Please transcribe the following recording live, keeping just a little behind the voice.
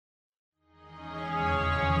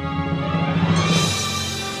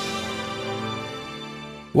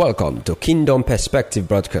Welcome to Kingdom Perspective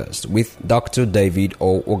Broadcast with Dr. David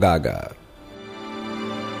O. Ogaga. How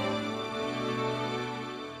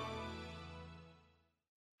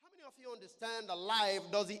many of you understand that life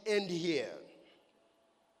doesn't end here?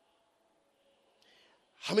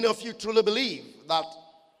 How many of you truly believe that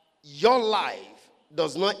your life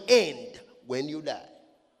does not end when you die?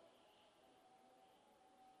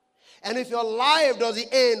 And if your life doesn't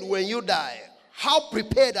end when you die, how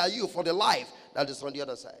prepared are you for the life that is on the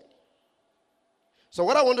other side? So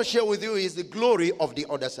what I want to share with you is the glory of the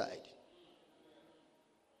other side.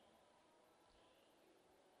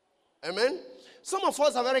 Amen? Some of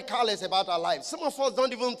us are very careless about our life. Some of us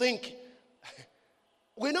don't even think,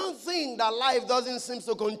 we don't think that life doesn't seem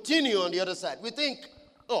to continue on the other side. We think,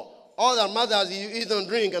 oh, all that matters is you eat and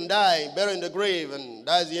drink and die, bury in the grave, and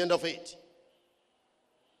that's the end of it.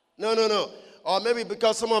 No. Or maybe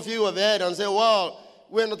because some of you are there and say, well,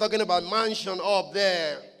 we're not talking about mansion up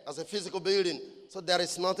there as a physical building. So there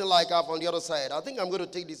is nothing like up on the other side. I think I'm going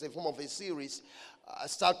to take this in form of a series.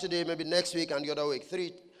 Start today, maybe next week and the other week.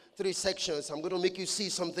 Three sections. I'm going to make you see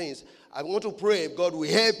some things. I want to pray God will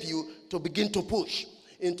help you to begin to push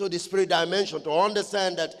into the spirit dimension, to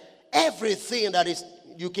understand that everything that is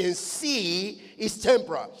you can see is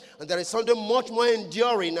temporal. And there is something much more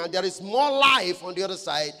enduring, and there is more life on the other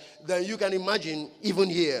side than you can imagine even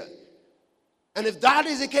here. And if that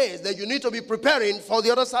is the case, then you need to be preparing for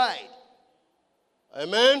the other side.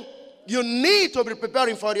 Amen? You need to be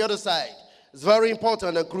preparing for the other side. It's very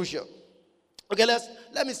important and crucial. Okay,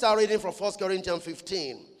 let me start reading from 1 Corinthians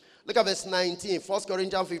 15. Look at verse 19. 1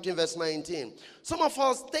 Corinthians 15, verse 19. Some of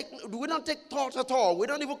us, we don't take thought at all. We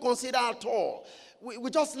don't even consider at all.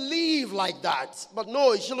 We just live like that. But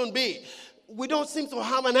no, it shouldn't be. We don't seem to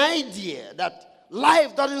have an idea that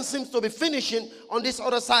life doesn't seem to be finishing on this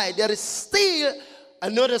other side. There is still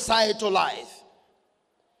another side to life.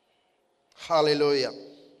 Hallelujah.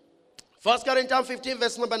 1 Corinthians 15,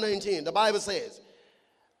 verse number 19. The Bible says,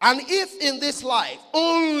 and if in this life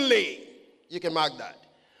only, you can mark that,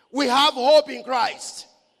 we have hope in Christ,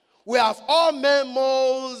 we have all men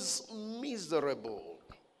most miserable.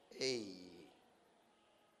 Hey.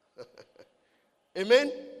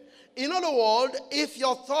 Amen? In other words, if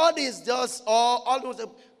your thought is just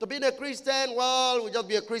to be a Christian, well, we just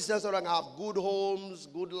be a Christian so that I can have good homes,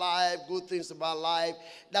 good life, good things about life.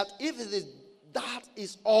 That if it is that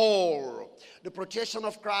is all, the protection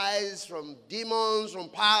of Christ from demons, from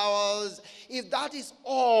powers, if that is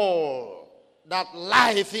all that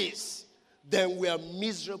life is, then we are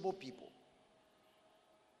miserable people.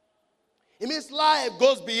 It means life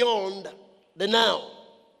goes beyond the now.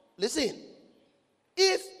 Listen,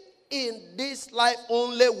 if in this life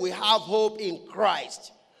only we have hope in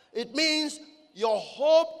Christ, it means your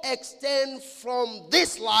hope extends from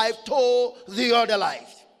this life to the other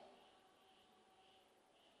life.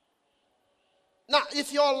 Now,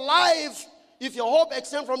 if your hope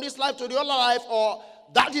extends from this life to the other life, or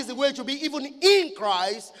that is the way to be even in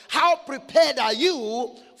Christ, how prepared are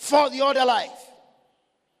you for the other life?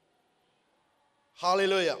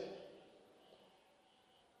 Hallelujah.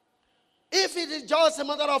 If it is just a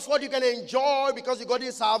matter of what you can enjoy because you got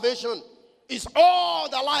in salvation, it's all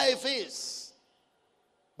that life is.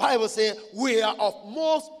 Bible says we are of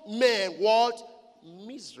most men what?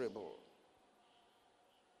 Miserable.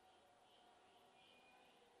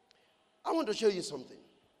 I want to show you something.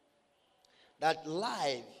 That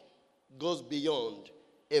life goes beyond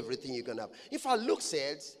everything you can have. If our Luke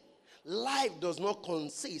says, life does not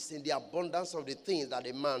consist in the abundance of the things that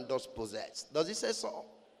a man does possess. Does it say so?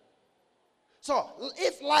 So,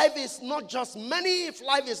 if life is not just money, if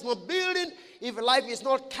life is not building, if life is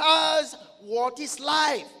not cars, what is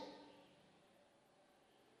life?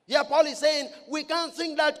 Yeah, Paul is saying, we can't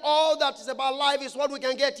think that all that is about life is what we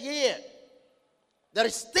can get here. There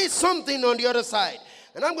is still something on the other side.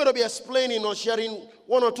 And I'm going to be explaining or sharing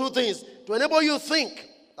one or two things to enable you to think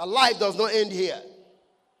that life does not end here.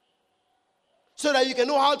 So that you can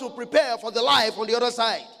know how to prepare for the life on the other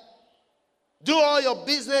side. Do all your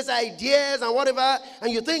business ideas and whatever,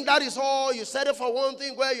 and you think that is all. You set it for one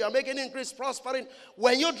thing where you are making increase, prospering.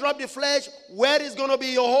 When you drop the flesh, where is going to be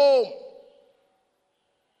your home?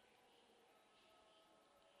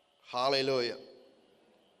 Hallelujah.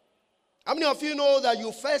 How many of you know that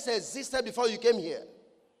you first existed before you came here?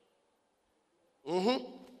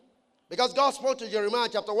 Because God spoke to Jeremiah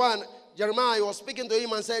chapter 1. Jeremiah was speaking to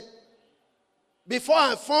him and said, before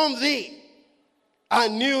I formed thee, I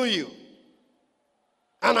knew you.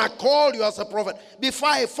 And I called you as a prophet. Before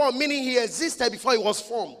I formed, meaning he existed before he was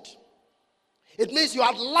formed. It means you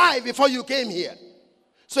had life before you came here.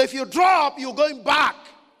 So if you drop, you're going back.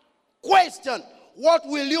 Question, what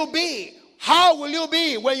will you be? How will you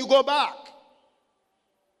be when you go back?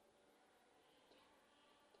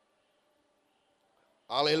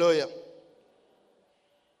 Hallelujah.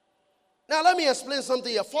 Now let me explain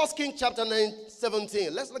something here. 1 Kings chapter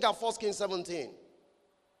 17. Let's look at 1 Kings 17.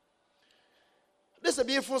 This is a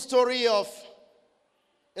beautiful story of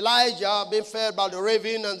Elijah being fed by the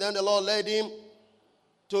raven, and then the Lord led him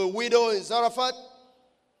to a widow in Zarephath.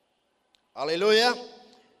 Hallelujah.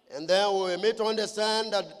 And then we were made to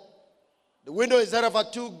understand that the widow in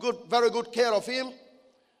Zarephath took very good care of him.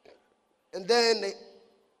 And then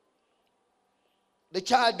the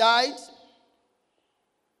child died.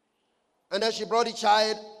 And then she brought the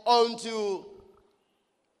child unto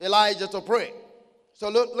Elijah to pray. So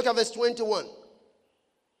look at verse 21.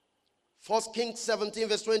 1 Kings 17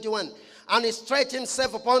 verse 21. And he stretched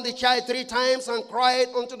himself upon the child 3 times and cried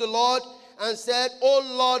unto the Lord and said,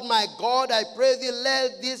 O Lord my God, I pray thee,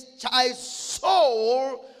 let this child's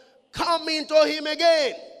soul come into him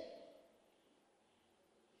again.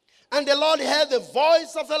 And the Lord heard the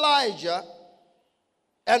voice of Elijah,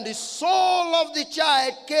 and the soul of the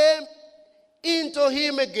child came into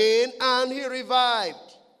him again, and he revived.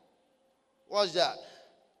 What's that?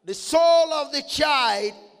 The soul of the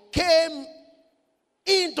child came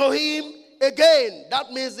into him again.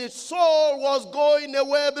 That means the soul was going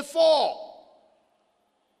away before.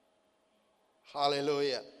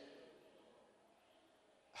 Hallelujah.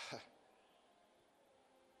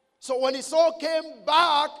 So when the soul came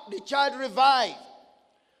back, the child revived.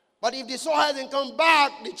 But if the soul hasn't come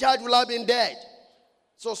back, the child will have been dead.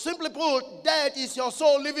 So simply put, death is your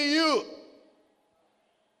soul leaving you.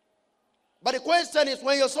 But the question is,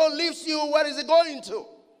 when your soul leaves you, where is it going to?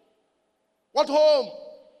 What home?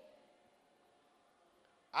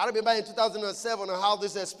 I remember in 2007 I had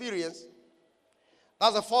this experience.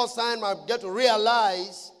 That's the first time I get to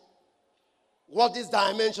realize what this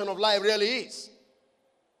dimension of life really is.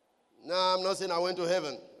 Now, I'm not saying I went to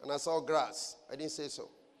heaven and I saw grass. I didn't say so.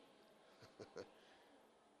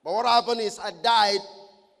 But what happened is I died,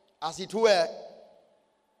 as it were,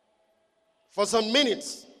 for some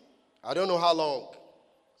minutes. I don't know how long.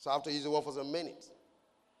 So I have to use the word for some minutes.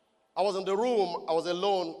 I was in the room. I was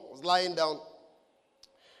alone. I was lying down.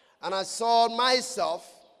 And I saw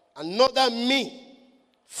myself, another me,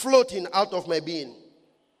 floating out of my being.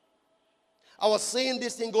 I was seeing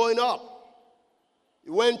this thing going up. It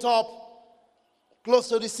went up close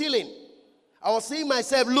to the ceiling. I was seeing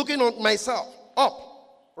myself looking on myself up,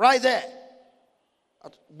 right there.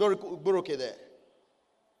 At Buruke there.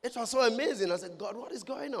 It was so amazing. I said, God, what is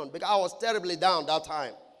going on? Because I was terribly down that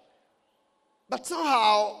time. But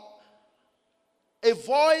somehow, a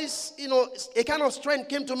voice, a kind of strength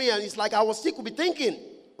came to me, and it's like I was still could be thinking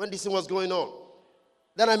when this thing was going on.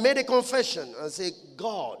 Then I made a confession and said,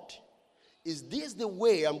 God, is this the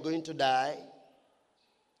way I'm going to die?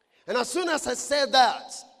 And as soon as I said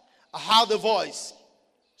that, I heard the voice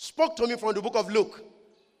spoke to me from the book of Luke.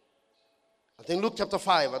 I think Luke chapter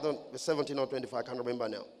 5, 17 or 25, I can't remember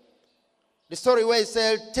now. The story where he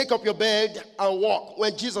said, take up your bed and walk.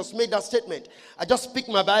 When Jesus made that statement, I just picked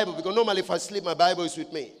my Bible, because normally if I sleep, my Bible is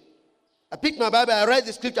with me. I picked my Bible, I read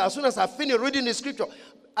the scripture. As soon as I finished reading the scripture,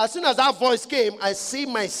 as soon as that voice came, I see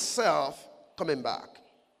myself coming back.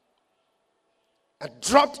 I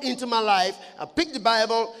dropped into my life, I picked the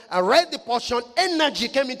Bible, I read the portion, energy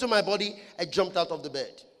came into my body, I jumped out of the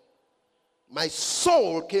bed. My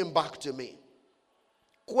soul came back to me.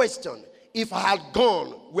 Question, if I had gone,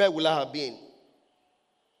 where would I have been?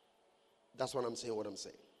 That's what I'm saying,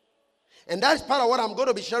 And that's part of what I'm going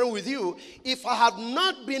to be sharing with you. If I had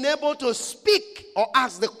not been able to speak or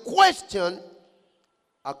ask the question,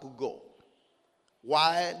 I could go.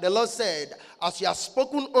 Why? The Lord said, as you have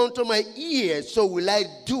spoken unto my ears, so will I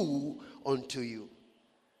do unto you.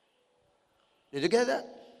 Did you get that?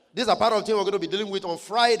 These are part of the thing we're going to be dealing with on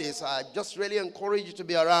Fridays. I just really encourage you to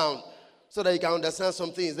be around so that you can understand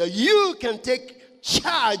some things. That you can take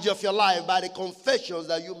charge of your life by the confessions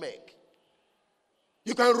that you make.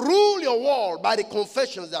 You can rule your world by the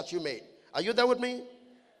confessions that you made. Are you there with me?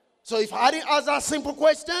 So if I didn't ask that simple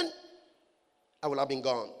question, I would have been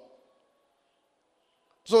gone.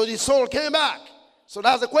 So the soul came back. So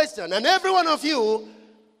that's the question. And every one of you,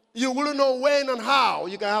 you will know when and how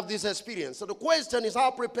you can have this experience. So the question is,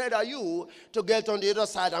 how prepared are you to get on the other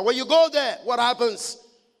side? And when you go there, what happens?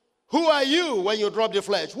 Who are you when you drop the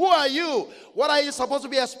flesh? Who are you? What are you supposed to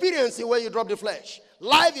be experiencing when you drop the flesh?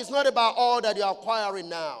 Life is not about all that you're acquiring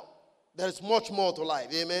now. There is much more to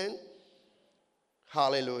life. Amen?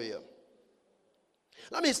 Hallelujah.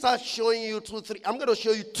 Let me start showing you I'm going to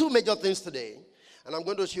show you 2 major things today. And I'm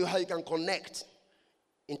going to show you how you can connect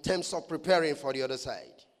in terms of preparing for the other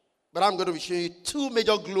side. But I'm going to show you two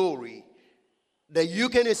major glory that you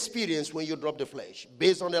can experience when you drop the flesh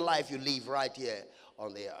based on the life you live right here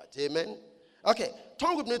on the earth. Amen? Okay,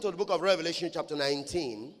 turn with me to the book of Revelation chapter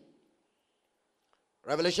 19.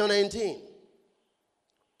 Revelation 19.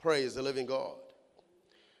 Praise the living God.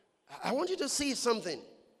 I want you to see something.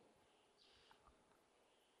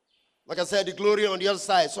 Like I said, the glory on the other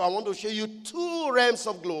side. So I want to show you two realms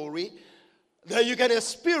of glory that you can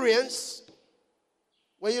experience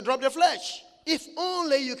when you drop the flesh. If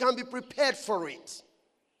only you can be prepared for it.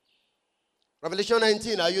 Revelation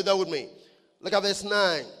 19, are you there with me? Look at verse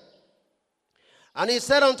 9. And he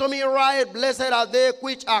said unto me, Right, blessed are they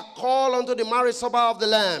which are called unto the marriage supper of the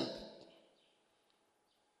Lamb.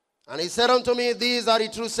 And he said unto me, These are the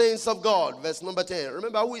true saints of God. Verse number 10.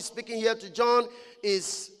 Remember, who is speaking here to John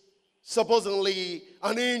is supposedly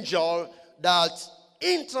an angel that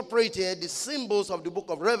interpreted the symbols of the book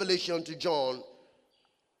of Revelation to John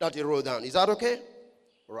that he wrote down. Is that okay?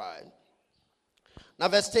 Right. Now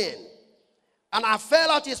verse 10. And I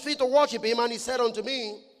fell at his feet to worship him, and he said unto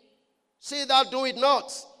me, See thou do it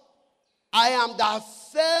not. I am thy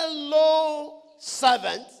fellow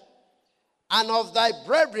servant, and of thy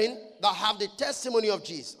brethren that have the testimony of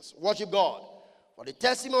Jesus. Worship God. For the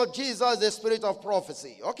testimony of Jesus is the spirit of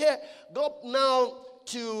prophecy. Okay, go now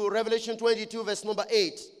to Revelation 22, verse number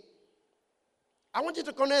 8. I want you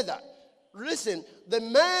to connect that. Listen, the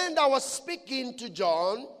man that was speaking to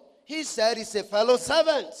John, he said he's a fellow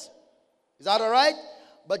servant. Is that all right?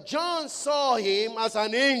 But John saw him as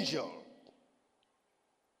an angel.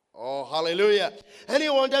 Oh, hallelujah. And he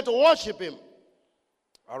wanted to worship him.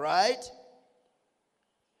 All right?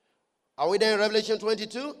 Are we there in Revelation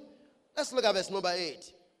 22? Let's look at verse number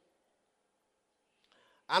 8.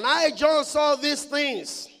 And I, John, saw these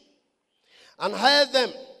things and heard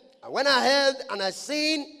them. And when I heard and I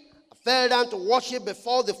seen, I fell down to worship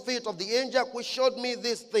before the feet of the angel which showed me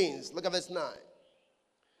these things. Look at verse 9.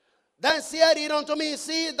 Then said he unto me,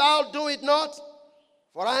 See, thou do it not,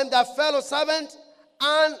 for I am thy fellow servant,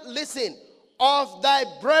 and listen, of thy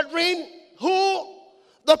brethren, who?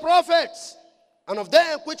 The prophets, and of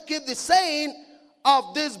them which keep the saying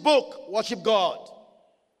of this book, worship God.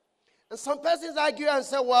 And some persons argue and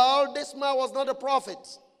say, well, this man was not a prophet.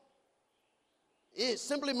 It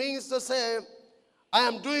simply means to say, I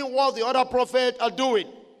am doing what the other prophets are doing.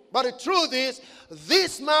 But the truth is,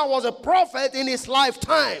 this man was a prophet in his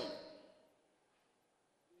lifetime.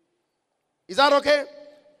 Is that okay?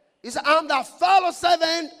 He said, I'm the fellow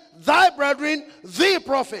servant, thy brethren, the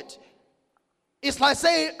prophet. It's like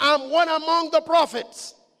saying, I'm one among the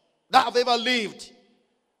prophets that have ever lived.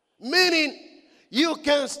 Meaning, you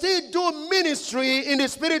can still do ministry in the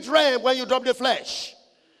spirit realm when you drop the flesh.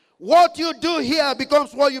 What you do here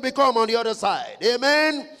becomes what you become on the other side.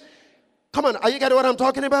 Amen? Come on, are you getting what I'm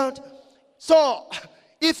talking about? So,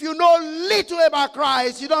 if you know little about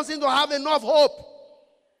Christ, you don't seem to have enough hope.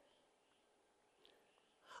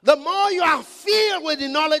 The more you are filled with the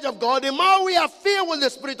knowledge of God, the more we are filled with the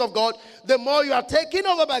Spirit of God, the more you are taken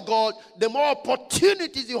over by God, the more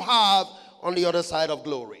opportunities you have on the other side of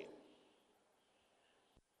glory.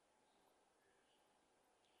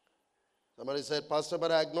 Somebody said, Pastor,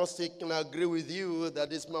 but I'm agnostic and I agree with you that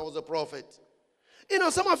this man was a prophet. You know,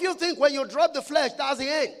 some of you think when you drop the flesh, that's the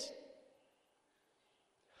end.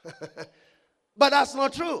 But that's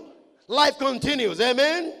not true. Life continues.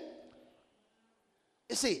 Amen?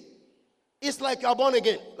 You see, it's like you're born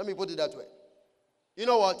again. Let me put it that way. You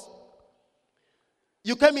know what?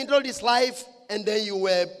 You came into this life and then you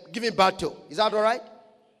were given birth to. Is that all right?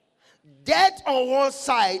 Death on one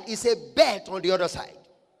side is a birth on the other side.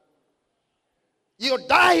 You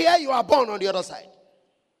die here, you are born on the other side.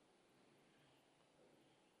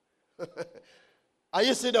 Are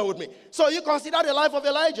you sitting there with me? So you consider the life of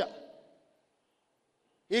Elijah.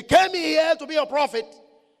 He came here to be a prophet.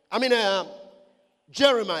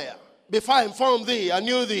 Jeremiah, before I informed thee, I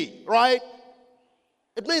knew thee, right?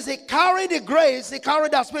 It means he carried the grace, he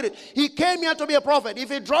carried that spirit. He came here to be a prophet.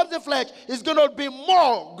 If he drops the flesh, it's going to be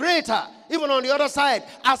more, greater, even on the other side,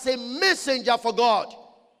 as a messenger for God.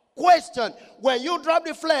 Question, when you drop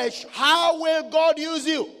the flesh, how will God use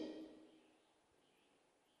you?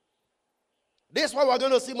 This is what we're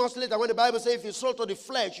going to see much later when the Bible says if you sow to the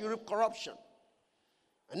flesh, you reap corruption.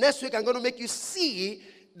 And next week I'm going to make you see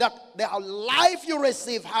that the life you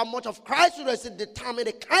receive, how much of Christ you receive, determine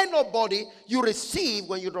the kind of body you receive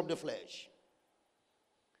when you drop the flesh.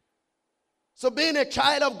 So being a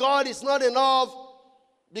child of God is not enough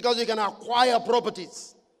because you can acquire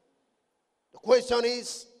properties. The question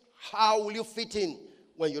is, how will you fit in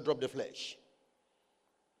when you drop the flesh?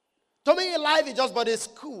 To me, life is just but a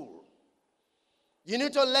school. You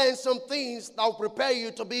need to learn some things that will prepare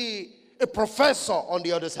you to be a professor on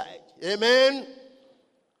the other side. Amen?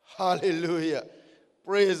 Hallelujah.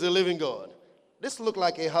 Praise the living God. This looks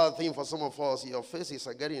like a hard thing for some of us. Your faces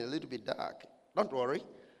are getting a little bit dark. Don't worry.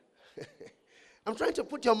 I'm trying to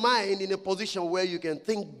put your mind in a position where you can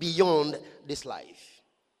think beyond this life.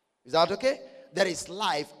 Is that okay? There is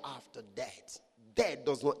life after death. Death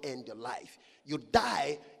does not end your life. You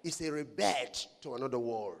die is a rebirth to another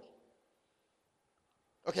world.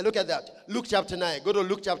 Okay, look at that. Luke chapter 9. Go to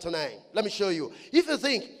Luke chapter 9. Let me show you. If you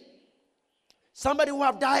think somebody who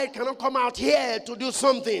have died cannot come out here to do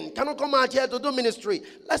something, cannot come out here to do ministry,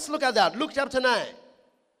 let's look at that. Luke chapter 9.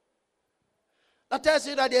 That tells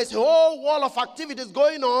you that there's a whole wall of activities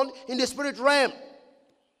going on in the spirit realm.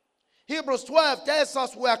 Hebrews 12 tells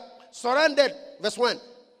us we are surrounded, verse 1,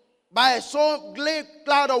 by a so great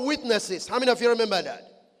cloud of witnesses. How many of you remember that?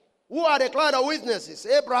 Who are the cloud of witnesses?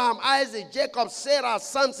 Abraham, Isaac, Jacob, Sarah,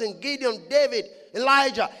 Samson, Gideon, David,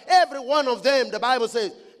 Elijah. Every one of them, the Bible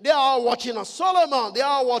says, they are all watching us. Solomon, they are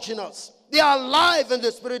all watching us. They are alive in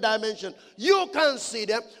the spirit dimension. You can't see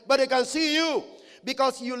them, but they can see you.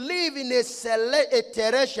 Because you live in a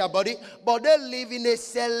terrestrial body, but they live in a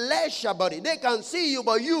celestial body. They can see you,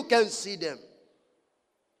 but you can see them.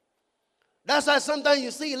 That's why sometimes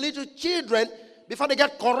you see little children, before they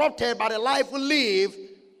get corrupted by the life we live,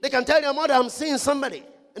 they can tell their mother, I'm seeing somebody.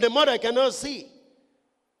 And the mother cannot see.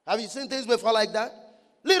 Have you seen things before like that?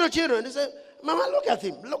 Little children, they say, Mama, look at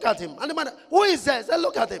him, look at him. And the mother, who is that? Say,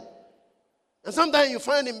 look at him. And sometimes you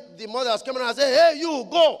find him, the mother is coming and say, hey, you,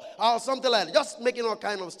 go, or something like that. Just making all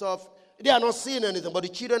kind of stuff. They are not seeing anything, but the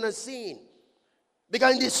children are seeing.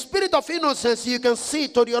 Because in the spirit of innocence, you can see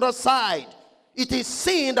to the other side. It is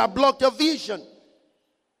sin that blocked your vision.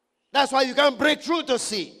 That's why you can't break through to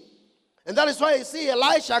see. And that is why you see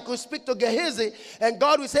Elisha could speak to Gehazi, and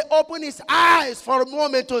God will say, open his eyes for a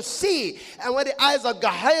moment to see. And when the eyes of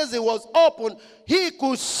Gehazi was open, he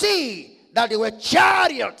could see that they were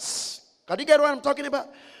chariots. Can you get what I'm talking about?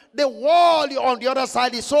 The wall on the other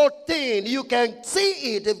side is so thin, you can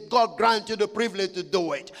see it if God grants you the privilege to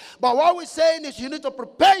do it. But what we're saying is you need to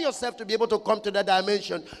prepare yourself to be able to come to that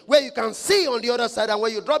dimension where you can see on the other side, and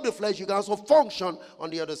when you drop the flesh, you can also function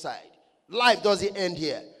on the other side. Life doesn't end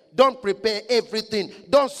here. Don't prepare everything.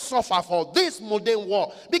 Don't suffer for this modern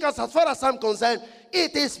world. Because as far as I'm concerned,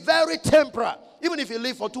 it is very temporal. Even if you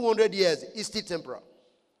live for 200 years, it's still temporal.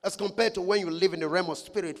 As compared to when you live in the realm of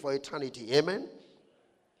spirit for eternity. Amen?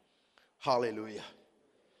 Hallelujah.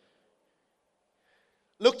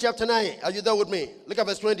 Luke chapter 9. Are you there with me? Look at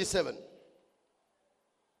verse 27.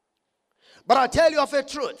 But I tell you of a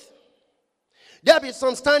truth. There be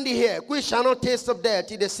some standing here which shall not taste of death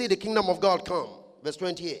till they see the kingdom of God come. Verse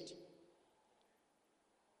 28.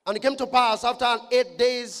 And it came to pass after 8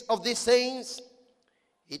 days of these sayings,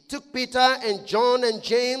 he took Peter and John and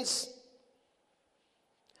James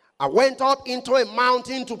and went up into a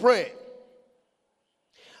mountain to pray.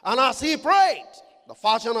 And as he prayed, the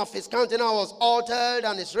fashion of his countenance was altered,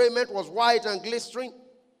 and his raiment was white and glistering.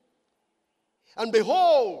 And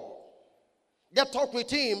behold, there talked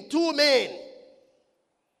with him 2 men,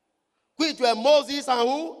 which were Moses and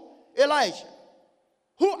who? Elijah,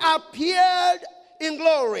 who appeared in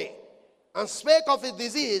glory and spake of his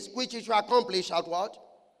disease, which he shall accomplish at what?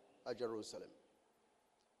 At Jerusalem.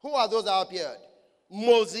 Who are those that appeared?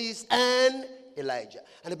 Moses and Elijah.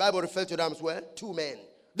 And the Bible refers to them as well, 2 men.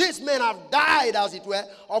 These men have died, as it were,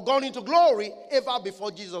 or gone into glory ever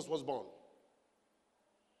before Jesus was born.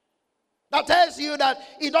 That tells you that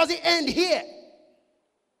it doesn't end here.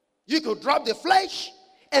 You could drop the flesh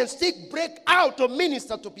and still break out to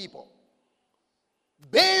minister to people.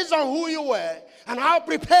 Based on who you were and how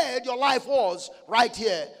prepared your life was right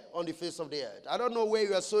here on the face of the earth. I don't know where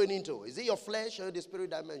you are sowing into. Is it your flesh or the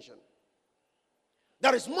spirit dimension?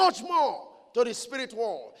 There is much more to the spirit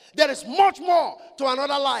world. There is much more to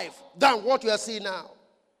another life than what we are seeing now.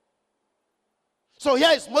 So here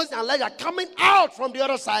is Moses and Elijah coming out from the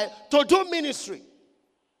other side to do ministry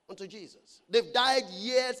unto Jesus. They've died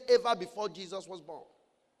years ever before Jesus was born.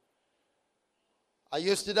 Are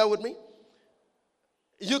you still there with me?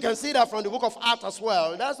 You can see that from the book of Acts as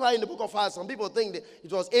well. That's why in the book of Acts, some people think that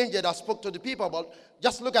it was angel that spoke to the people, but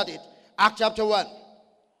just look at it. Acts chapter 1.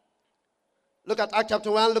 Look at Acts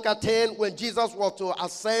chapter 1, look at 10, when Jesus was to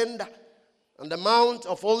ascend on the Mount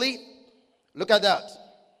of Olives. Look at that.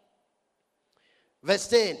 Verse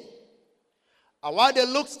 10. And while they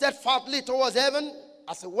looked steadfastly towards heaven,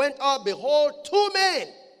 as he went up, behold, 2 men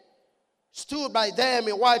stood by them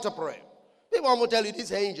in white apparel. People want to tell you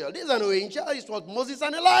this angel. This is no angel. It was Moses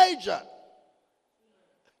and Elijah.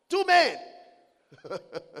 Two men.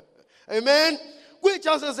 Amen. Which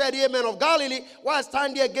also said, ye men of Galilee, while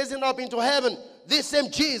standing there gazing up into heaven, this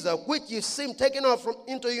same Jesus, which you seem taken up from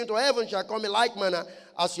into you into heaven, shall come in like manner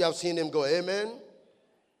as you have seen him go. Amen.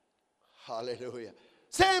 Hallelujah.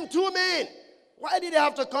 Same two men. Why did they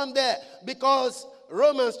have to come there? Because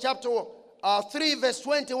Romans chapter 3 verse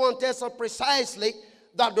 21 tells us precisely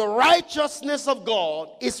that the righteousness of God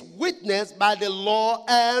is witnessed by the law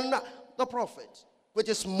and the prophets, which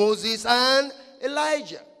is Moses and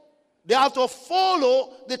Elijah. They have to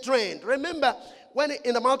follow the trend. Remember, when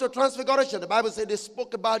in the Mount of Transfiguration, the Bible said they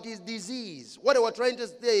spoke about his disease. What they were trying to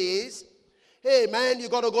say is, hey man, you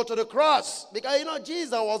got to go to the cross. Because you know,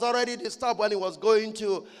 Jesus was already disturbed when he was going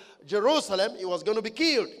to Jerusalem. He was going to be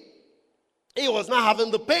killed. He was not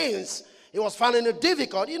having the pains. He was finding it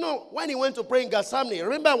difficult. You know, when he went to pray in Gethsemane,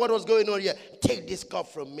 remember what was going on here? Take this cup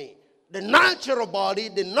from me. The natural body,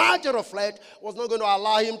 the natural flesh was not going to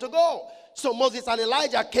allow him to go. So Moses and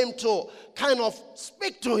Elijah came to kind of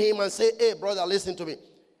speak to him and say, hey, brother, listen to me.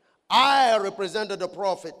 I represented the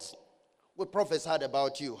prophets. We prophesied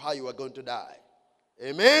about you, how you were going to die.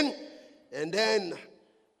 Amen? And then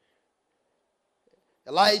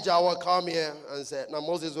Elijah will come here and say, now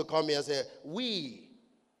Moses will come here and say, we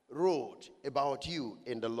wrote about you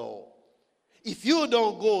in the law. If you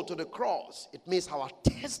don't go to the cross, it means our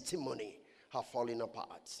testimony have fallen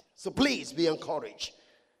apart. So please be encouraged.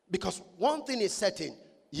 Because one thing is certain,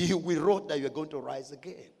 we wrote that you're going to rise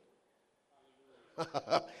again.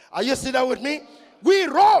 Are you sitting there with me? We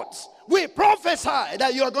wrote, we prophesied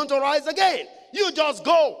that you are going to rise again. You just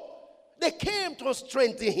go. They came to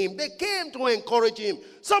strengthen him. They came to encourage him.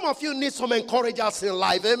 Some of you need some encouragers in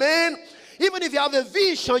life. Amen. Even if you have a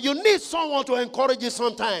vision, you need someone to encourage you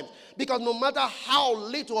sometimes. Because no matter how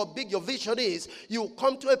little or big your vision is, you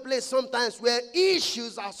come to a place sometimes where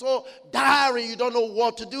issues are so dire, you don't know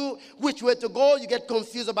what to do, which way to go, you get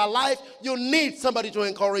confused about life. You need somebody to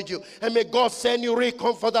encourage you. And may God send you real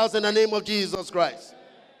comforters in the name of Jesus Christ.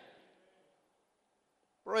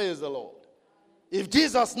 Praise the Lord. If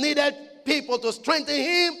Jesus needed people to strengthen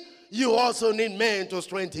him, you also need men to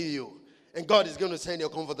strengthen you. And God is going to send your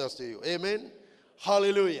comforters to you. Amen.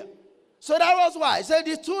 Hallelujah. So that was why. I said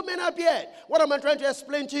these two men appeared. What am I trying to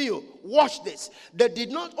explain to you? Watch this. They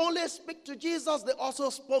did not only speak to Jesus, they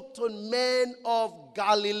also spoke to men of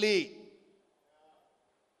Galilee.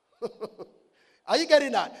 Are you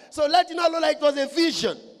getting that? So let you not look like it was a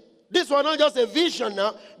vision. This was not just a vision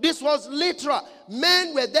now. This was literal.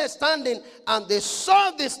 Men were there standing and they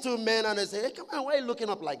saw these two men and they said, hey, come on, why are you looking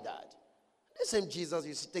up like that? The same Jesus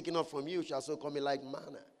is taken up from you shall so come in like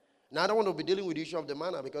manna. Now, I don't want to be dealing with the issue of the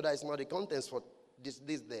manna because that is not the contents for this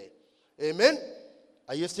day. Amen?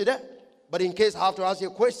 Are you still there? But in case I have to ask you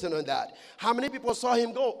a question on that. How many people saw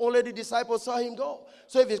him go? Only the disciples saw him go.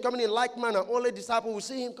 So if he's coming in like manner, only the disciples will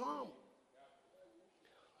see him come.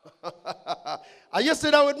 Are you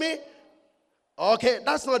still there with me? Okay,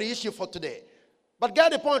 that's not the issue for today. But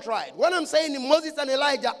get the point right. What I'm saying is Moses and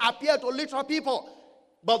Elijah appeared to literal people.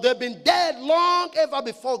 But they've been dead long ever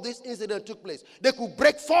before this incident took place. They could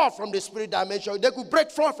break forth from the spirit dimension. They could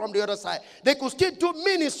break forth from the other side. They could still do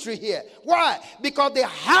ministry here. Why? Because they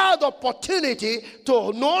had the opportunity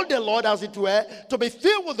to know the Lord, as it were, to be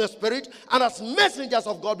filled with the Spirit, and as messengers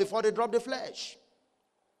of God before they drop the flesh.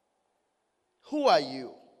 Who are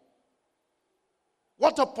you?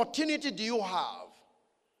 What opportunity do you have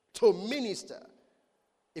to minister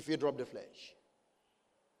if you drop the flesh?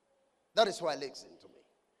 That is why listen to me.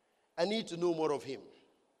 I need to know more of him.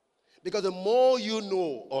 Because the more you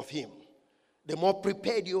know of him, the more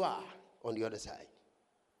prepared you are on the other side.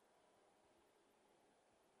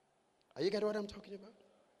 Are you getting what I'm talking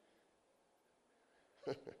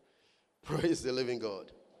about? Praise the living God.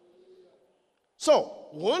 So,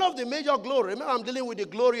 one of the major glory, remember I'm dealing with the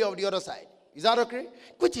glory of the other side. Is that okay?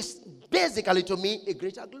 Which is basically to me a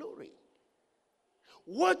greater glory.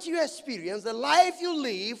 What you experience, the life you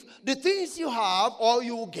live, the things you have or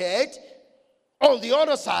you get on the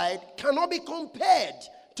other side cannot be compared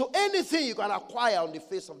to anything you can acquire on the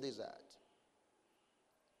face of this earth.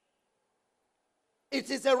 It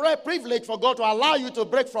is a rare privilege for God to allow you to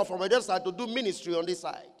break from the other side to do ministry on this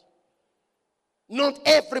side. Not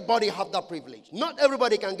everybody have that privilege. Not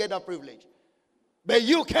everybody can get that privilege. But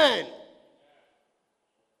you can.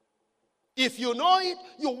 If you know it,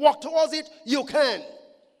 you walk towards it, you can.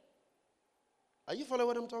 Are you following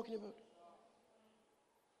what I'm talking about?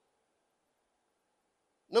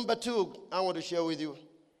 Number two, I want to share with you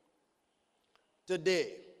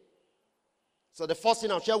today. So the first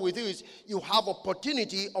thing I'll share with you is you have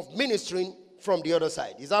opportunity of ministering from the other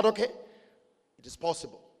side. Is that okay? It is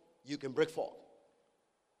possible. You can break forth.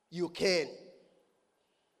 you can.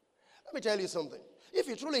 Let me tell you something. If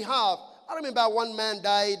you truly have, I remember one man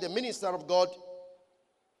died, a minister of God,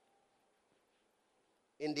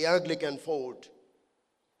 in the Anglican fold.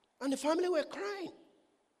 And the family were crying.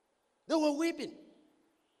 They were weeping.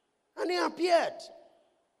 And he appeared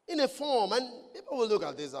in a form, and people will look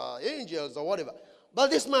at these angels or whatever.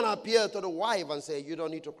 But this man appeared to the wife and said, you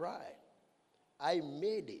don't need to cry. I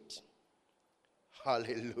made it.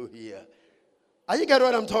 Hallelujah. Are you getting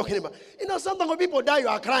what I'm talking about? You know, sometimes when people die, you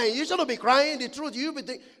are crying. You shouldn't be crying. The truth,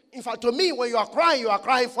 in fact, to me, when you are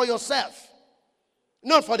crying for yourself.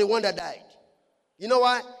 Not for the one that died. You know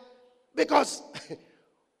why? Because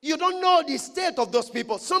you don't know the state of those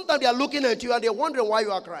people. Sometimes they are looking at you and they're wondering why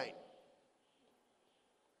you are crying.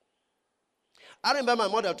 I remember my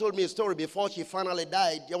mother told me a story before she finally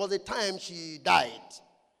died. There was a time she died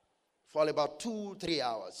for about 2-3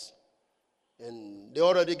 hours. And they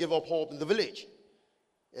already gave up hope in the village.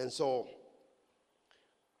 And so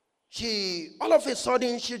all of a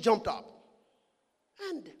sudden, she jumped up.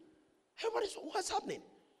 And everybody's, what's happening?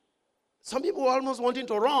 Some people were almost wanting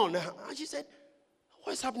to run. And she said,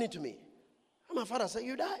 what's happening to me? And my father said,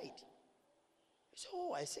 you died. He said,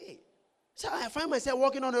 oh, I see. So I find myself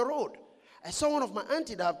walking on the road. I saw one of my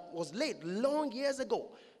auntie that was late long years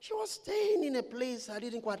ago. She was staying in a place I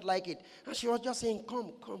didn't quite like it. And she was just saying,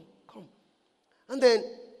 come, come, come. And then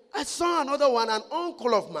I saw another one, an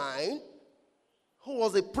uncle of mine, who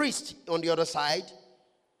was a priest on the other side.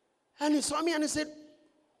 And he saw me and he said,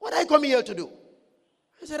 what are you coming here to do?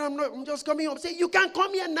 I said, I'm just coming home. He said, you can't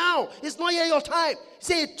come here now. It's not yet your time. He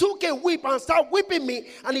said, he took a whip and started whipping me.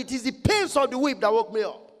 And it is the pains of the whip that woke me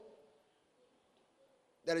up.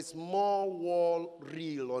 There is more wall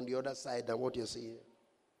real on the other side than what you see here.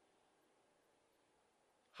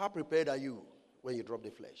 How prepared are you when you drop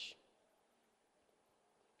the flesh?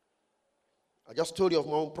 I just told you of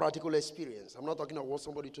my own practical experience. I'm not talking about what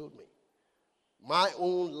somebody told me. My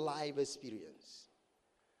own life experience.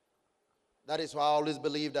 That is why I always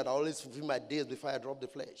believe that I always fulfill my days before I drop the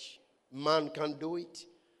flesh. Man can do it.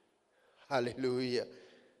 Hallelujah.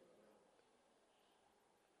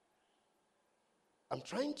 I'm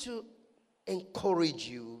trying to encourage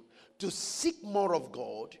you to seek more of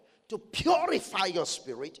God, to purify your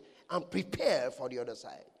spirit, and prepare for the other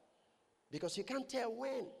side. Because you can't tell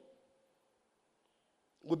when.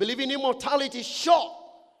 We believe in immortality, sure.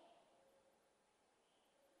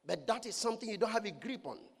 But that is something you don't have a grip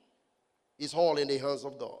on. It's all in the hands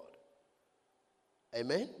of God.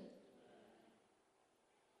 Amen?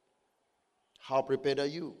 How prepared are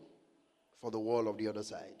you for the world of the other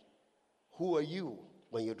side? Who are you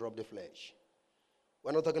when you drop the flesh?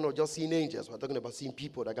 We're not talking about just seeing angels. We're talking about seeing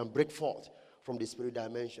people that can break forth from the spirit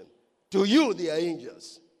dimension. To you, they are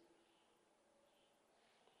angels.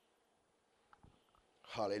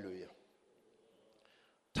 Hallelujah.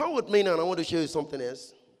 Turn with me now, and I want to show you something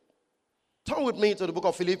else. Turn with me to the book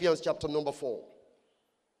of Philippians chapter number 4.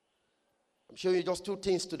 I'm showing you just two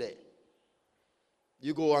things today.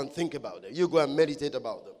 You go and think about them. You go and meditate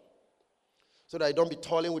about them. So that you don't be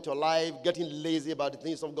toiling with your life, getting lazy about the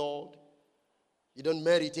things of God. You don't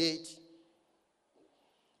meditate.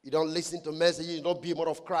 You don't listen to messages. You don't be more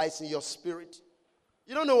of Christ in your spirit.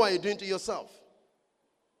 You don't know what you're doing to yourself.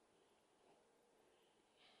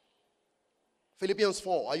 Philippians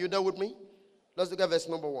 4. Are you there with me? Let's look at verse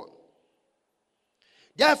number 1.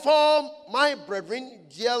 Therefore, my brethren,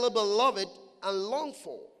 dearly beloved and longed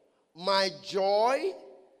for, my joy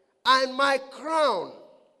and my crown,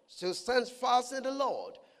 still stands fast in the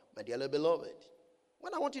Lord, my dearly beloved.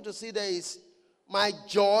 What I want you to see there is my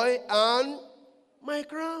joy and my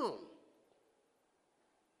crown.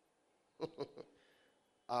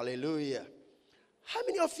 Hallelujah. How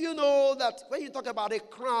many of you know that when you talk about a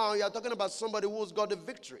crown, you're talking about somebody who's got the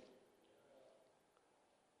victory?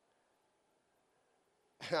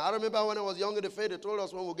 I remember when I was younger, the faith, they told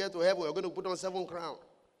us when we get to heaven, we're going to put on 7 crowns.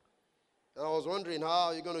 And I was wondering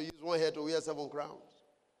how you're going to use one head to wear 7 crowns.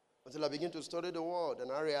 Until I begin to study the word,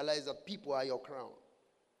 and I realized that people are your crown.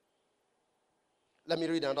 Let me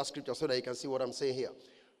read another scripture so that you can see what I'm saying here.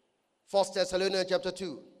 1 Thessalonians chapter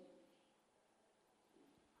 2.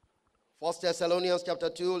 1 Thessalonians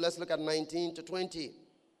chapter 2, let's look at 19 to 20.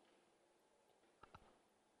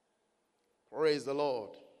 Praise the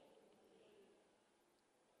Lord.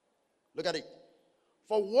 Look at it.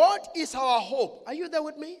 For what is our hope? Are you there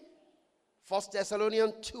with me? 1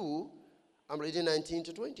 Thessalonians 2, I'm reading 19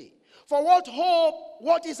 to 20. For what hope,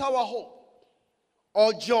 what is our hope?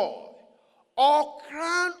 Or joy, or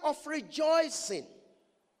crown of rejoicing?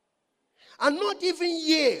 And not even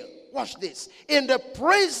ye, watch this, in the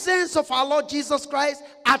presence of our Lord Jesus Christ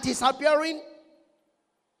at his appearing.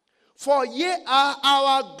 For ye are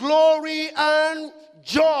our glory and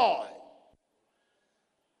joy.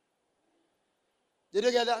 Did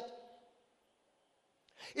you get that?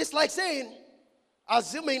 It's like saying,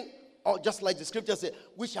 assuming, or just like the scripture says,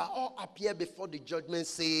 we shall all appear before the judgment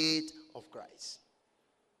seat of Christ.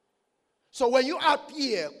 So when you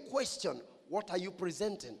appear, question, what are you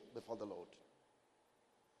presenting before the Lord?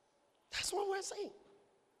 That's what we're saying.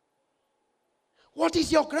 What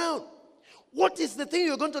is your crown? What is the thing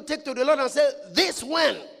you're going to take to the Lord and say, this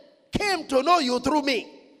one came to know you through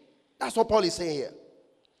me? That's what Paul is saying here.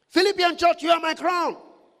 Philippian church, you are my crown.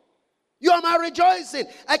 You are my rejoicing.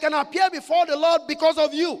 I can appear before the Lord because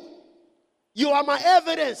of you. You are my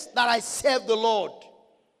evidence that I serve the Lord.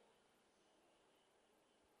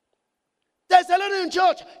 Thessalonian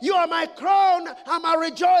church, you are my crown and my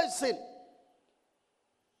rejoicing.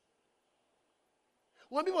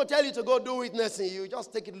 When people tell you to go do witnessing, you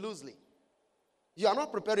just take it loosely. You are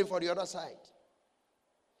not preparing for the other side.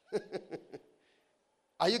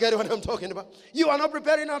 Are you getting what I'm talking about? You are not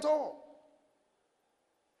preparing at all.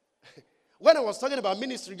 When I was talking about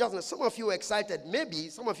ministry just now, some of you were excited. Maybe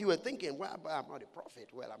some of you were thinking, well, I'm not a prophet.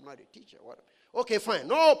 Well, I'm not a teacher. Okay, fine.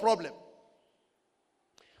 No problem.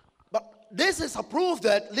 But this is a proof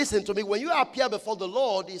that, listen to me, when you appear before the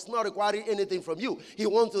Lord, He's not requiring anything from you. He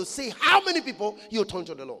wants to see how many people you turn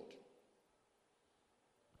to the Lord.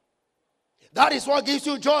 That is what gives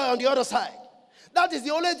you joy on the other side. That is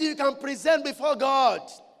the only thing you can present before God.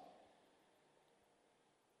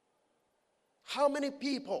 How many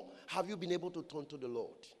people have you been able to turn to the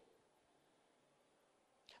Lord?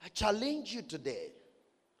 I challenge you today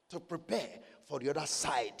to prepare for the other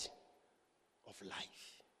side of life.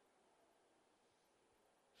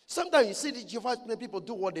 Sometimes you see the Jehovah's people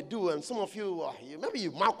do what they do, and some of you, maybe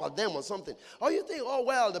you mark at them or something. Or you think, oh,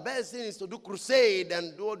 well, the best thing is to do crusade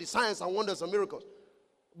and do all the signs and wonders and miracles.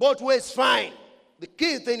 Both ways, fine. The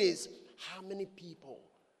key thing is, how many people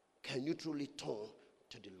can you truly turn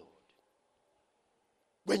to the Lord?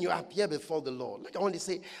 When you appear before the Lord, like I want to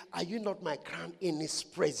say, are you not my crown in His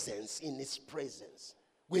presence? In His presence.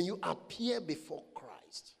 When you appear before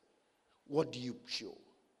Christ, what do you show?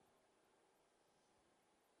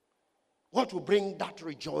 What will bring that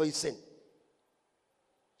rejoicing?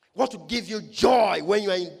 What will give you joy when you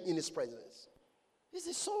are in His presence? It's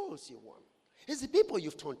the souls you want. It's the people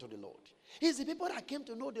you've turned to the Lord. It's the people that came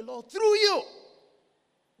to know the Lord through you.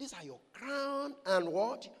 These are your crown and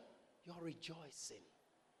what? Your rejoicing.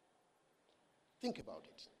 Think about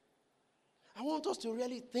it. I want us to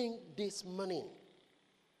really think this morning.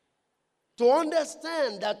 To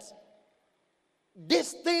understand that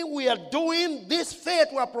this thing we are doing, this faith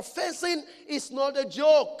we are professing, is not a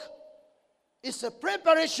joke. It's a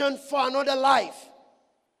preparation for another life.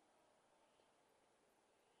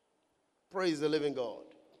 Praise the living God.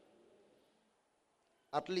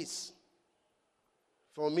 At least,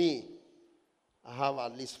 for me, I have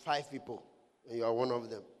at least 5 people, and you are one of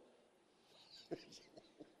them.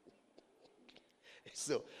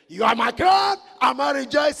 So, you are my crown, I'm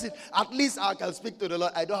rejoicing. At least I can speak to the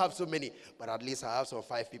Lord. I don't have so many, but at least I have some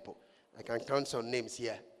 5 people. I can count some names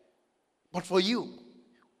here. But for you,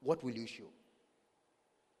 what will you show?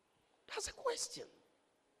 That's a question.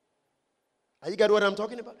 Are you getting what I'm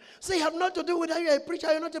talking about? So you have not to do with whether you're a preacher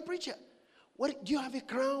or you're not a preacher. Do you have a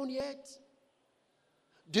crown yet?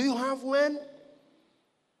 Do you have one?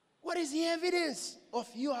 What is the evidence of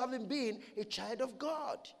you having been a child of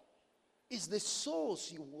God? It's the souls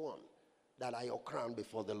you won that are your crown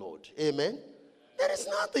before the Lord. Amen? There is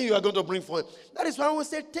nothing you are going to bring for Him. That is why we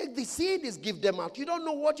say, take the seeds, give them out. You don't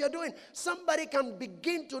know what you're doing. Somebody can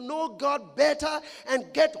begin to know God better and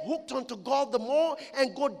get hooked onto God the more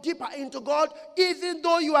and go deeper into God, even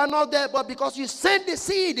though you are not there. But because you send the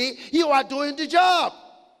seed, you are doing the job.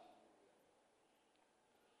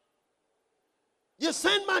 You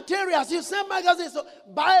send materials, you send magazines, so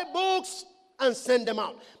buy books and send them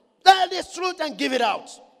out. Tell this truth and give it out.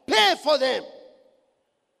 Pay for them.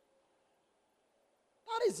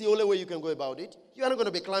 That is the only way you can go about it. You are not going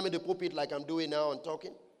to be climbing the pulpit like I'm doing now and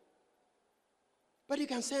talking. But you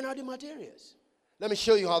can send out the materials. Let me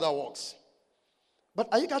show you how that works. But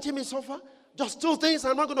are you catching me so far? Just 2 things.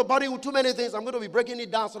 I'm not going to bother you with too many things. I'm going to be breaking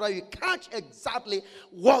it down so that you catch exactly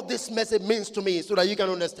what this message means to me so that you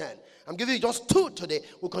can understand. I'm giving you just 2 today.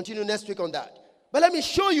 We'll continue next week on that. But let me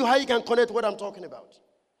show you how you can connect what I'm talking about.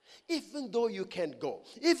 Even though you can't go,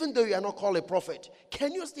 even though you are not called a prophet,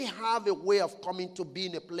 can you still have a way of coming to be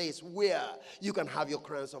in a place where you can have your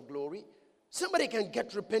crowns of glory? Somebody can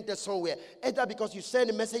get repented somewhere, either because you send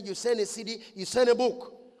a message, you send a CD, you send a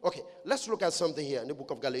book. Okay, let's look at something here in the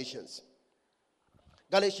book of Galatians.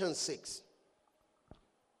 Galatians 6.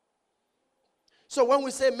 So when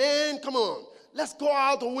we say, man, come on, let's go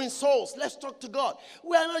out to win souls. Let's talk to God.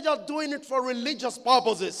 We are not just doing it for religious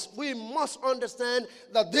purposes. We must understand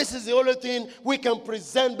that this is the only thing we can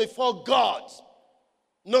present before God.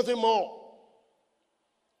 Nothing more.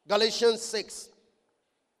 Galatians 6.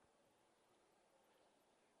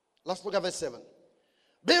 Let's look at verse 7.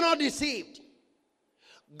 Be not deceived.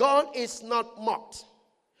 God is not mocked.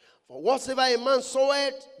 For whatsoever a man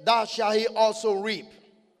soweth, that shall he also reap.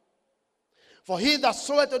 For he that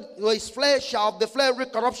soweth to his flesh shall of the flesh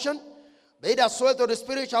reap corruption. But he that soweth to the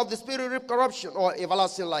Spirit shall of the Spirit reap corruption, or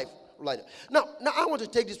everlasting life. Now I want to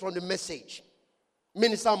take this from the Message.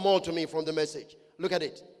 Minister more to me from the Message. Look at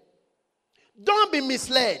it. Don't be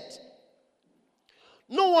misled.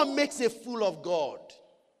 No one makes a fool of God.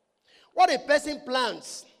 What a person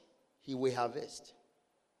plants, he will harvest.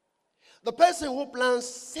 The person who plants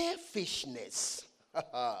selfishness,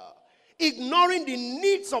 ignoring the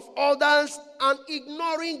needs of others and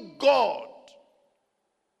ignoring God,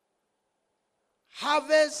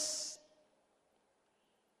 harvests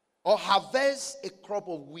a crop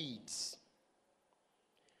of weeds.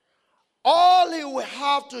 All he will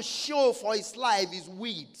have to show for his life is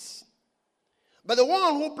weeds. But the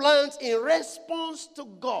one who plants in response to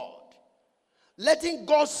God, letting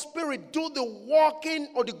God's Spirit do the working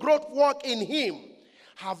or the growth work in him,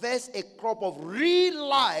 harvests a crop of real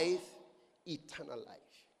life, eternal life.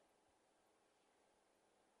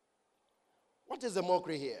 What is the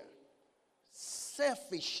mockery here?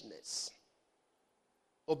 Selfishness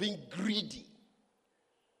or being greedy.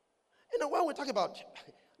 You know, when we talk about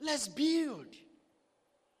let's build,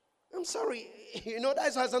 I'm sorry,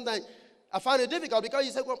 that's why sometimes I find it difficult, because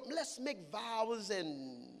you say, well, let's make vows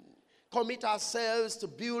and commit ourselves to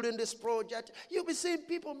building this project. You'll be seeing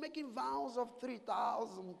people making vows of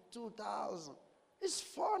 3,000, 2,000. It's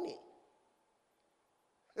funny.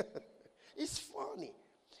 It's funny.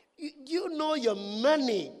 You know your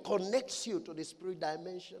money connects you to the spirit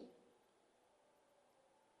dimension.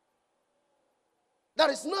 There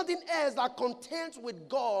is nothing else that contends with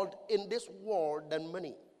God in this world than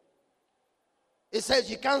money. It says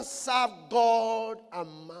you can't serve God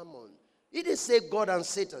and mammon. It didn't say God and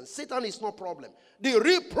Satan. Satan is no problem. The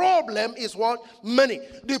real problem is what? Money.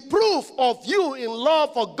 The proof of you in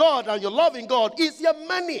love for God and your love in God is your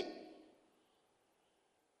money.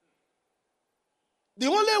 The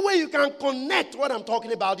only way you can connect what I'm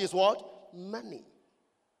talking about is what? Money.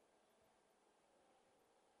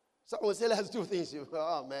 Someone say, let's do things.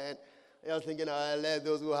 Oh, man. You're thinking, let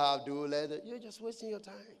those who have do. You're just wasting your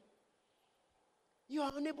time. You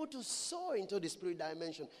are unable to sow into the spirit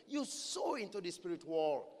dimension. You sow into the spirit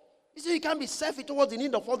world. You see, you can't be selfish towards the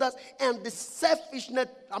need of others and be selfish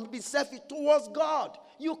towards God.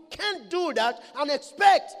 You can't do that and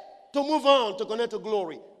expect to move on to connect to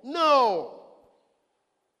glory. No.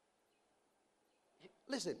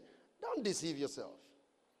 Listen, don't deceive yourself.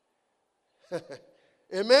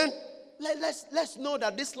 Amen. Let's know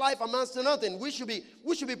that this life amounts to nothing. We should be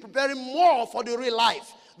preparing more for the real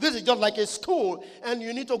life. This is just like a school, and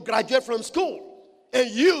you need to graduate from school and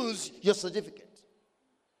use your certificate.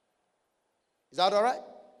 Is that all right?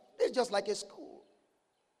 This is just like a school.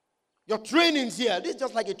 Your training's here. This is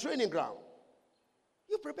just like a training ground.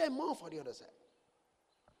 You prepare more for the other side.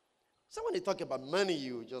 So when they talk about money,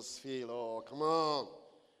 you just feel, oh, come on.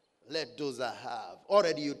 Let those I have.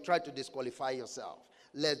 Already you try to disqualify yourself.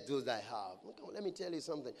 Let those I have. Okay, well, let me tell you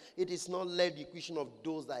something. It is not let the question of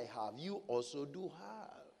those I have. You also do have.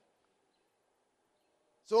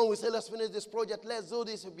 So when we say, let's finish this project, let's do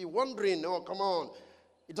this, you'll be wondering, oh, come on.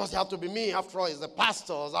 It doesn't have to be me. After all, it's the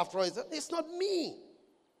pastors. After all, it's not me.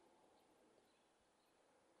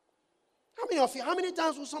 How many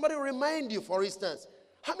times will somebody remind you, for instance?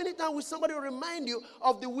 How many times will somebody remind you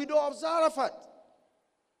of the widow of Zarephath?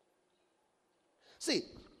 See,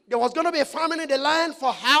 there was going to be a famine in the land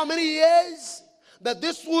for how many years? That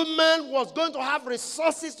this woman was going to have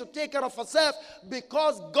resources to take care of herself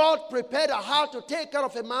because God prepared her heart to take care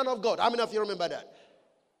of a man of God. How many of you remember that?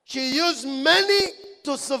 She used money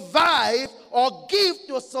to survive or give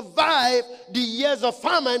to survive the years of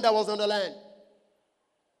famine that was on the land.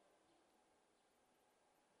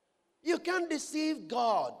 You can't deceive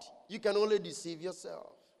God. You can only deceive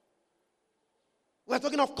yourself. We're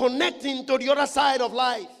talking of connecting to the other side of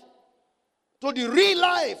life. To the real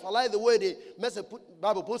life. I like the way the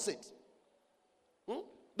Bible puts it.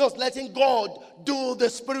 Those letting God do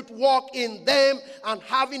the spirit work in them and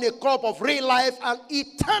having a crop of real life and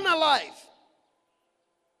eternal life.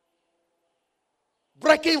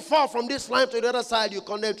 Breaking forth from this life to the other side, you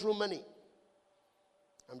connect through money.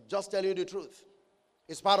 I'm just telling you the truth.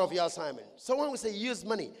 It's part of your assignment. So when we say use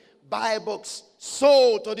money, buy books,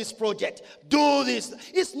 sow to this project, do this,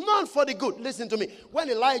 it's not for the good. Listen to me. When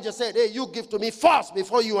Elijah said, hey, you give to me first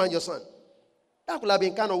before you and your son, that could have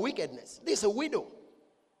been kind of wickedness. This is a widow.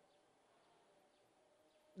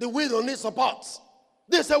 The widow needs support.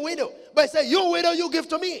 This is a widow. But he said, you widow, you give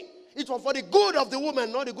to me. It was for the good of the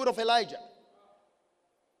woman, not the good of Elijah.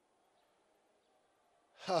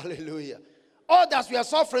 Hallelujah. Others were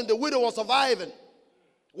suffering, the widow was surviving.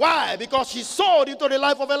 Why? Because she sowed into the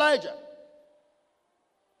life of Elijah.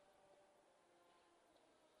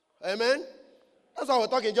 Amen? That's why we're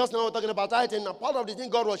talking just now. We're talking about tithing. And part of the thing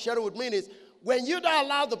God was sharing with me is, when you don't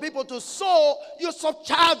allow the people to sow, you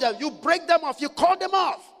subcharge them. You break them off. You cut them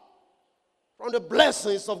off from the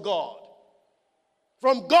blessings of God.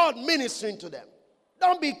 From God ministering to them.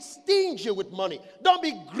 Don't be stingy with money. Don't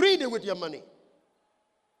be greedy with your money.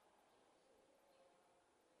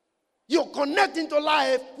 You're connecting to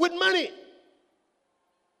life with money.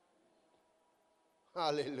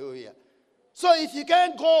 Hallelujah. So if you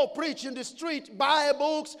can't go preach in the street, buy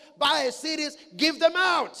books, buy CDs, give them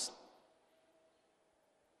out.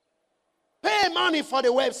 Pay money for the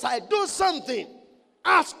website. Do something.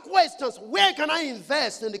 Ask questions. Where can I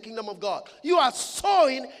invest in the kingdom of God? You are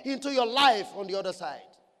sowing into your life on the other side.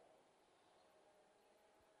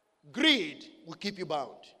 Greed will keep you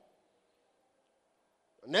bound.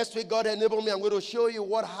 Next week, God enable me. I'm going to show you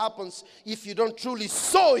what happens if you don't truly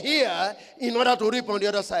sow here in order to reap on the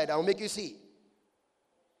other side. I'll make you see.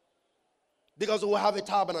 Because we have a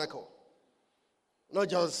tabernacle. Not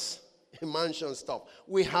just a mansion stuff.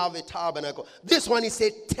 We have a tabernacle. This one is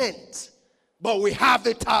a tent. But we have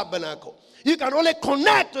a tabernacle. You can only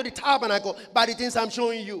connect to the tabernacle by the things I'm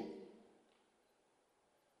showing you.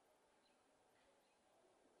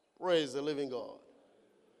 Praise the living God.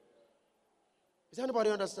 Is anybody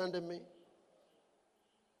understanding me?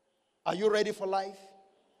 Are you ready for life?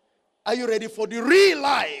 Are you ready for the real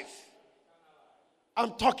life?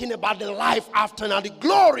 I'm talking about the life after now, the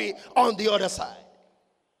glory on the other side.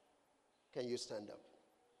 Can you stand up?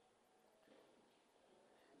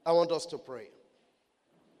 I want us to pray.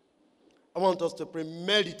 I want us to pray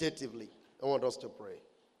meditatively. I want us to pray.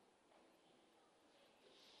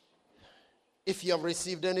 If you have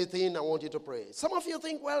received anything, I want you to pray. Some of you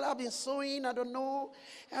think, well, I've been sowing, I don't know.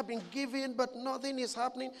 I've been giving, but nothing is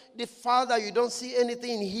happening. The fact that you don't see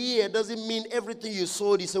anything here doesn't mean everything you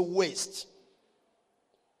sowed is a waste.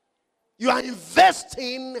 You are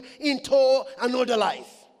investing into another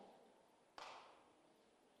life.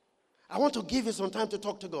 I want to give you some time to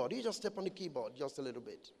talk to God. You just step on the keyboard just a little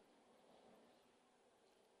bit.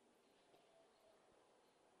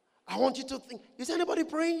 I want you to think, is anybody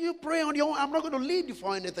praying? You pray on your own. I'm not going to lead you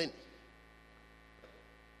for anything.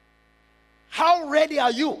 How ready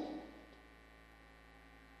are you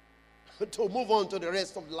to move on to the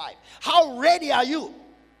rest of life? How ready are you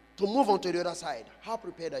to move on to the other side? How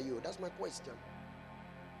prepared are you? That's my question.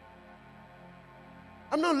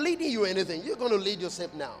 I'm not leading you anything. You're going to lead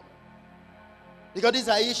yourself now. Because these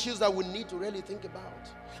are issues that we need to really think about.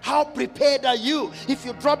 How prepared are you? If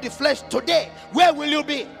you drop the flesh today, where will you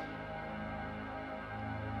be?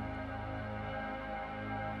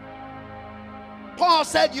 Paul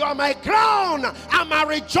said, you are my crown and my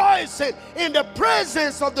rejoicing in the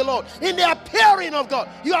presence of the Lord, in the appearing of God.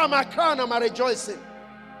 You are my crown and my rejoicing.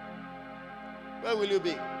 Where will you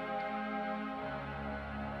be?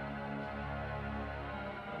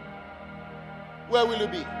 Where will you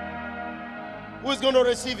be? Who is going to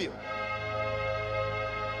receive you?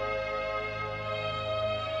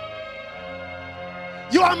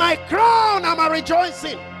 You are my crown and my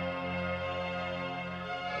rejoicing.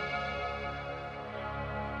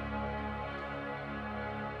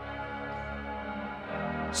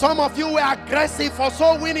 Some of you were aggressive for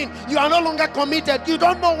soul winning. You are no longer committed. You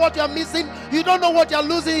don't know what you're missing. You don't know what you're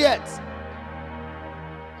losing yet.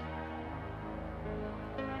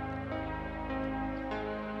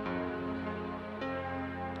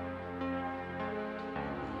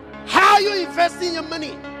 How are you investing your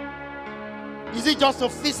money? Is it just a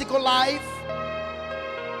physical life?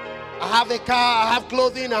 I have a car, I have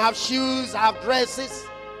clothing, I have shoes, I have dresses.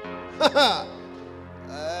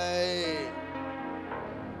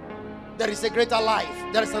 There is a greater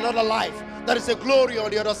life. There is another life. There is a glory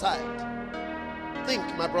on the other side. Think,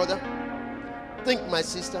 my brother. Think, my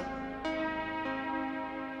sister.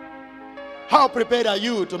 How prepared are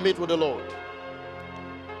you to meet with the Lord?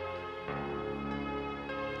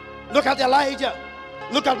 Look at Elijah.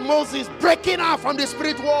 Look at Moses breaking out from the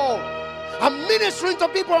spirit wall and ministering to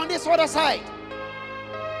people on this other side.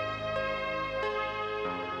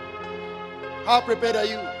 How prepared are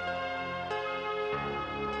you?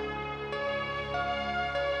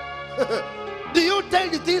 Do you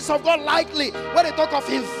take the things of God lightly? When they talk of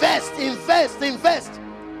invest,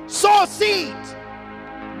 sow seed,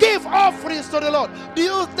 give offerings to the Lord, do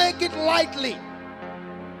you take it lightly?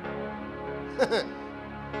 Hey.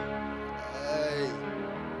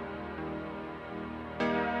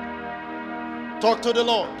 Talk to the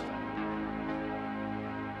Lord.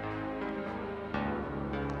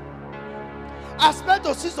 I expect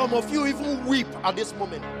to see some of you even weep at this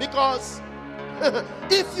moment, because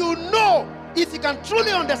if you can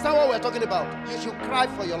truly understand what we're talking about, you should cry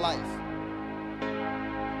for your life.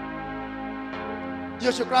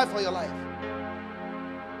 You should cry for your life.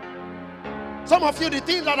 Some of you, the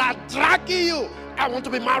things that are dragging you, I want to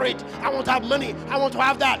be married, I want to have money, I want to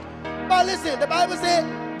have that. But listen, the Bible says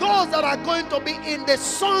those that are going to be in the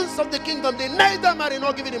sons of the kingdom, they neither marry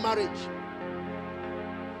nor give in marriage.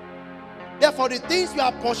 Therefore, the things you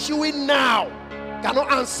are pursuing now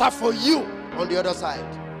cannot answer for you on the other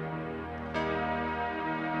side.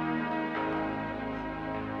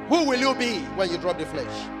 Who will you be when you drop the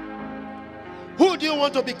flesh? Who do you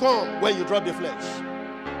want to become when you drop the flesh?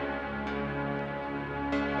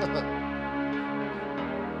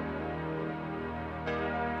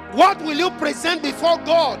 What will you present before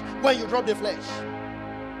God when you drop the flesh?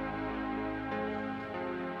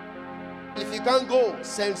 If you can't go,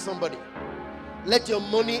 send somebody. Let your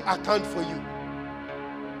money account for you.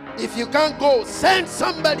 If you can't go, send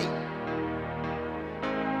somebody.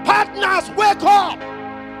 Partners, wake up.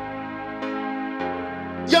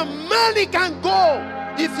 Your money can go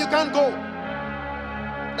if you can't go.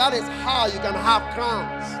 That is how you can have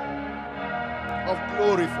crowns of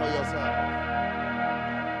glory for yourself.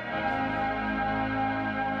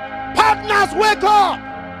 Partners, wake up.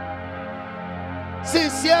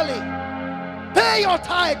 Sincerely, pay your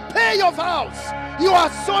tithe, pay your vows. You are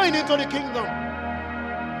sowing into the kingdom.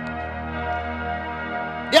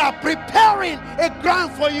 They are preparing a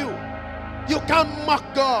ground for you. You can't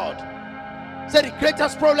mock God. Say the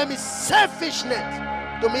greatest problem is selfishness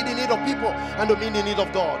to meet the need of people and to meet the need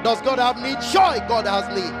of God. Does God have need? Sure, God has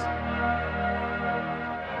need.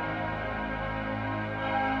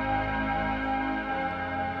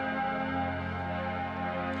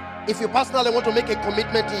 If you personally want to make a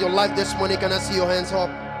commitment in your life this morning, can I see your hands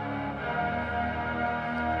up?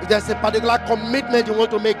 If there's a particular commitment you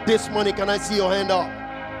want to make this morning, can I see your hand up?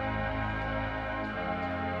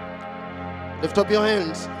 Lift up your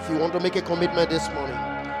hands if you want to make a commitment this morning.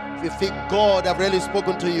 If you think God have really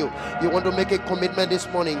spoken to you, you want to make a commitment this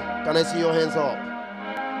morning, can I see your hands up?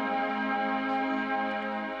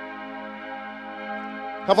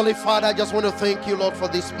 Heavenly Father, I just want to thank you, Lord, for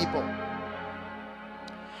these people.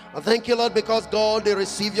 I thank you, Lord, because God, they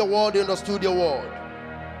received your word, they understood your word.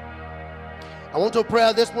 I want to pray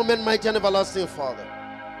at this moment, mighty and everlasting Father.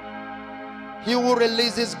 He will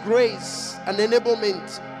release His grace and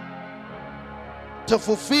enablement to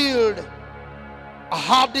fulfill our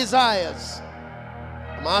heart desires.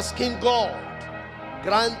 I'm asking God,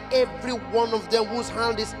 grant every one of them whose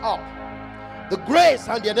hand is up the grace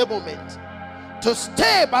and the enablement to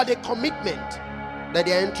stay by the commitment that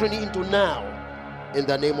they are entering into now, in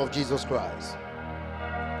the name of Jesus Christ.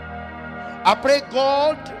 I pray,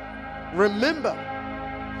 God, remember,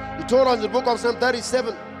 you told us in the book of Psalm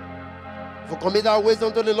 37, for commit our ways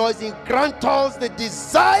unto the Lord, and grant us the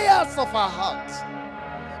desires of our hearts,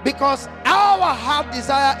 because our heart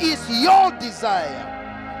desire is your desire.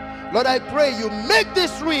 Lord, I pray you make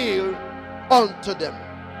this real unto them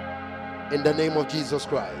in the name of Jesus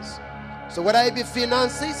Christ. So whether it be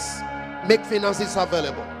finances, make finances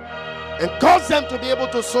available and cause them to be able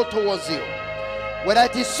to sow towards you. Whether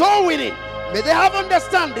it is soul winning, may they have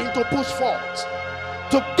understanding to push forth,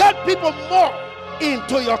 to get people more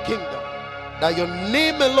into your kingdom, that your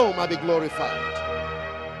name alone might be glorified.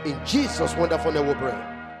 In Jesus' wonderful name we pray. Amen.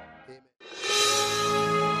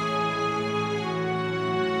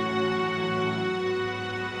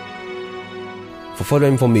 For further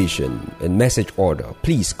information and message order,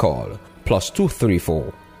 please call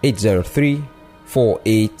 +234 803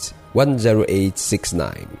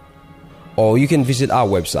 48-10869, or you can visit our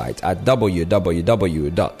website at www.gkai.net.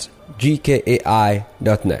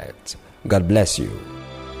 God bless you.